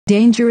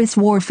dangerous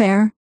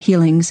warfare,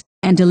 healings,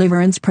 and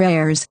deliverance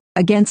prayers,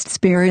 against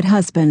spirit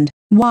husband,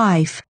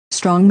 wife,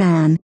 strong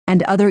man,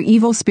 and other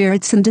evil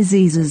spirits and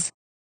diseases.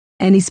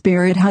 Any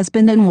spirit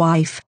husband and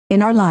wife,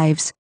 in our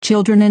lives,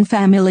 children and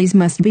families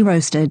must be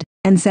roasted,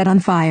 and set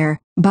on fire,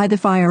 by the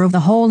fire of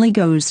the Holy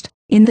Ghost,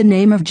 in the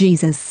name of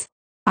Jesus.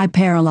 I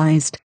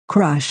paralyzed,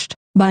 crushed,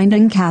 bind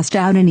and cast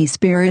out any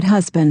spirit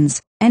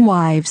husbands, and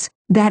wives,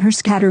 that are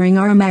scattering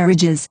our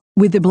marriages,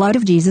 with the blood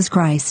of Jesus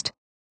Christ.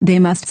 They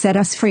must set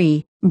us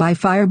free, by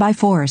fire by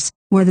force,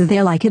 whether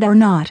they like it or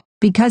not,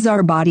 because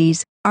our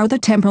bodies, are the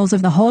temples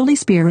of the Holy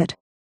Spirit.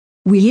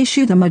 We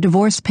issue them a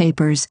divorce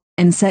papers,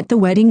 and set the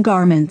wedding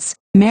garments,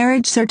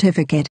 marriage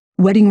certificate,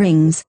 wedding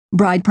rings,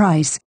 bride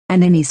price,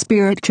 and any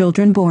spirit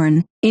children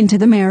born, into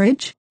the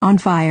marriage, on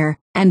fire,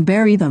 and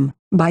bury them,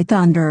 by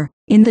thunder,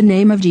 in the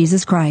name of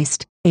Jesus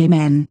Christ,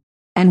 amen.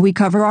 And we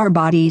cover our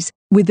bodies,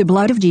 with the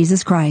blood of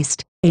Jesus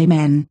Christ,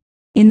 amen.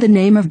 In the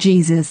name of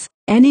Jesus,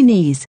 any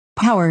knees,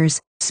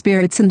 powers,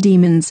 spirits and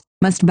demons,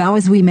 must bow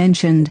as we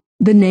mentioned,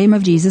 the name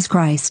of Jesus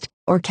Christ,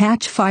 or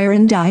catch fire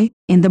and die,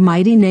 in the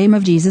mighty name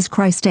of Jesus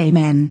Christ,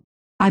 amen.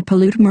 I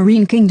pollute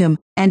marine kingdom,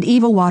 and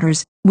evil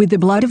waters, with the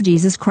blood of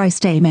Jesus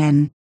Christ,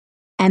 amen.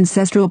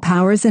 Ancestral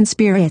powers and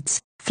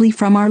spirits, flee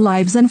from our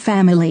lives and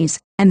families,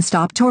 and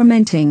stop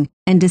tormenting,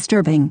 and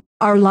disturbing,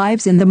 our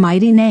lives in the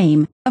mighty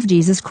name, of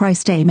Jesus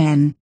Christ,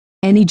 amen.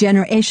 Any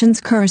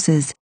generation's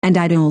curses, and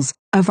idols,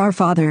 of our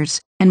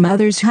fathers, and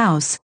mothers'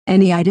 house,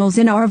 any idols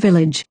in our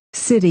village,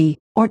 city,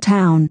 or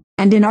town,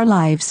 and in our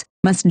lives,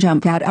 must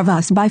jump out of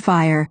us by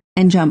fire,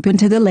 and jump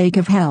into the lake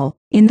of hell,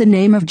 in the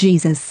name of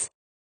Jesus.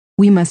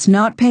 We must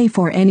not pay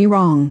for any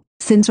wrong,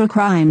 sins or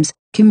crimes,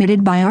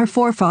 committed by our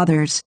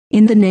forefathers,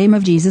 in the name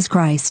of Jesus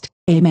Christ,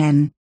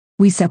 amen.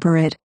 We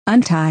separate,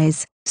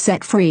 unties,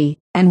 set free,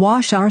 and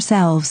wash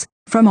ourselves,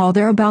 from all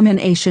their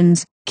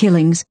abominations,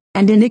 killings,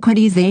 and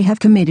iniquities they have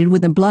committed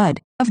with the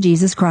blood, of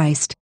Jesus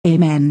Christ,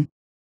 amen.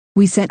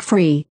 We set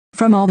free,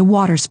 from all the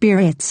water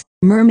spirits,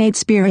 mermaid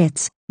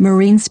spirits,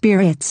 marine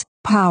spirits,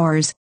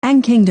 powers,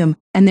 and kingdom,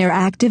 and their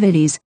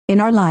activities, in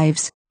our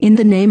lives, in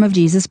the name of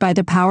Jesus by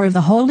the power of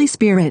the Holy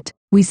Spirit,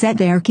 we set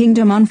their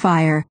kingdom on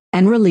fire,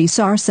 and release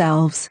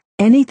ourselves,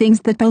 any things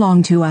that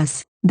belong to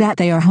us, that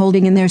they are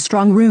holding in their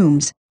strong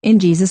rooms, in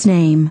Jesus'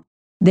 name.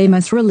 They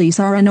must release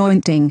our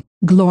anointing,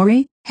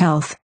 glory,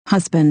 health,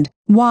 husband,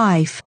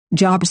 wife,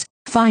 jobs,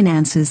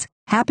 finances,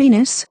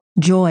 happiness,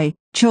 joy,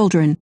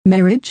 children,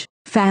 marriage,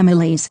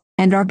 families,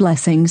 and our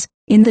blessings,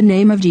 in the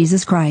name of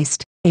Jesus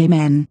Christ,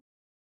 amen.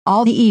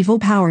 All the evil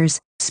powers,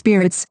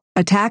 spirits,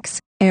 attacks,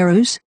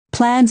 arrows,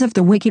 plans of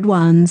the wicked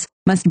ones,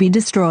 must be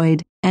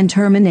destroyed, and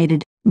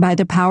terminated, by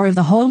the power of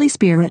the Holy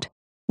Spirit.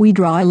 We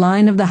draw a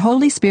line of the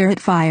Holy Spirit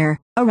fire,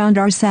 around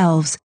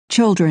ourselves,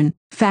 children,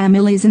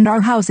 families and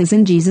our houses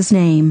in Jesus'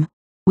 name.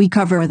 We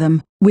cover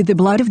them, with the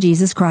blood of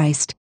Jesus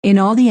Christ, in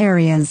all the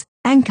areas,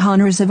 and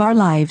corners of our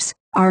lives,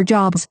 our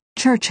jobs,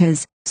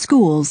 churches,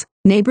 schools,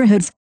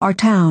 neighborhoods, our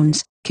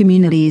towns,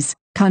 communities,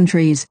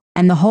 countries,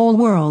 and the whole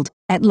world,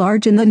 at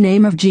large in the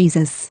name of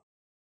Jesus.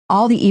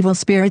 All the evil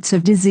spirits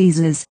of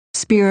diseases,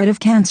 spirit of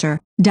cancer,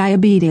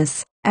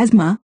 diabetes,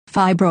 asthma,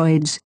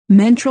 fibroids,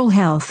 mental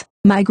health,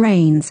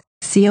 migraines,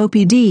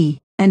 COPD,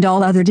 and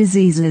all other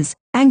diseases,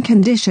 and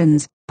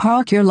conditions,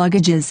 park your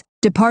luggages,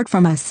 depart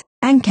from us,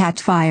 and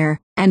catch fire,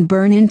 and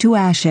burn into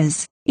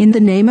ashes, in the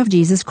name of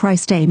Jesus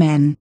Christ,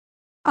 amen.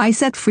 I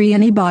set free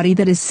any body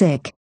that is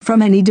sick,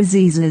 from any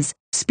diseases,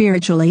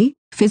 spiritually,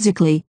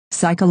 physically,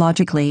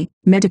 psychologically,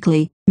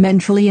 medically,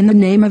 mentally in the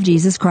name of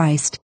Jesus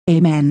Christ,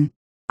 amen.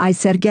 I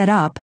said get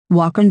up,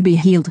 walk and be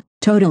healed,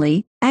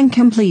 totally, and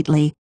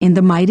completely, in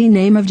the mighty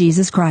name of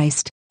Jesus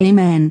Christ,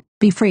 amen.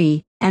 Be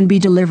free, and be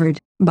delivered,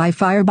 by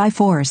fire by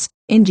force,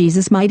 in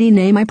Jesus' mighty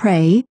name I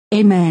pray,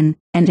 amen,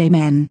 and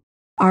amen.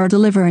 Our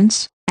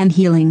deliverance, and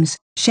healings,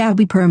 shall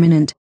be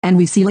permanent, and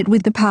we seal it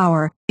with the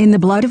power, in the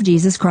blood of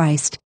Jesus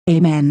Christ,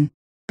 amen.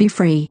 Be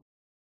free.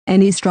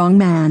 Any strong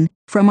man,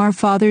 from our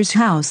father's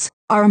house,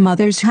 our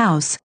mother's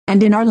house,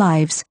 and in our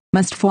lives,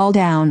 must fall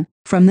down,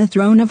 from the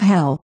throne of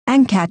hell,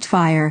 and catch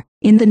fire,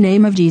 in the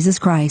name of Jesus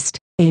Christ,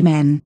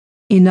 amen.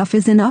 Enough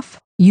is enough,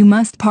 you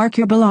must park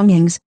your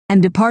belongings,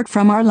 and depart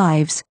from our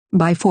lives,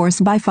 by force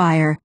by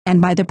fire,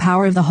 and by the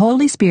power of the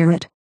Holy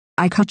Spirit.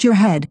 I cut your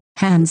head,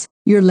 hands,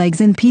 your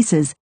legs in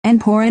pieces, and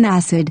pour in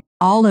acid,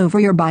 all over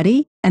your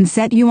body, and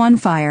set you on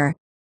fire.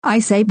 I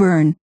say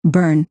burn,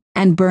 burn,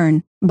 and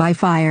burn, by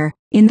fire,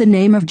 in the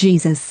name of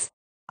Jesus.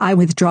 I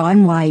withdraw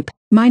and wipe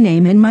my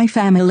name and my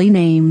family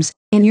names,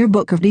 in your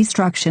book of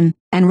destruction,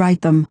 and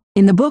write them,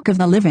 in the book of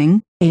the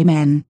living,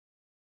 amen.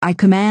 I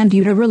command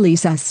you to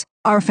release us,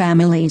 our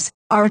families,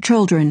 our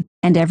children,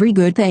 and every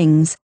good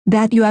things,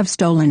 that you have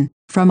stolen,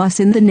 from us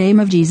in the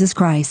name of Jesus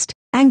Christ,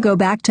 and go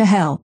back to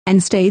hell,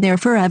 and stay there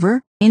forever,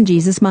 in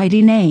Jesus'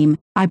 mighty name,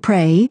 I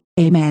pray,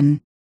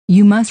 amen.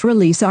 You must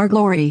release our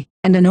glory,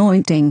 and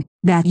anointing,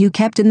 that you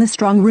kept in the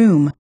strong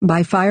room,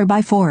 by fire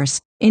by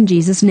force, in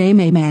Jesus' name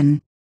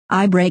amen.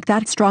 I break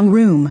that strong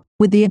room,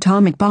 with the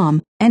atomic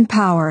bomb, and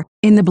power,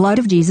 in the blood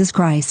of Jesus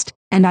Christ,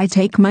 and I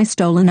take my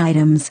stolen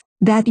items,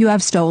 that you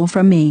have stole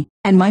from me,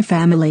 and my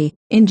family.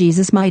 In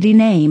Jesus' mighty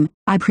name,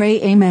 I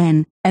pray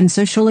amen, and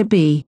so shall it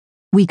be.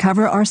 We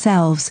cover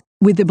ourselves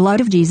with the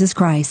blood of Jesus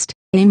Christ.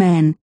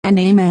 Amen, and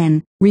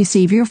amen.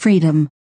 Receive your freedom.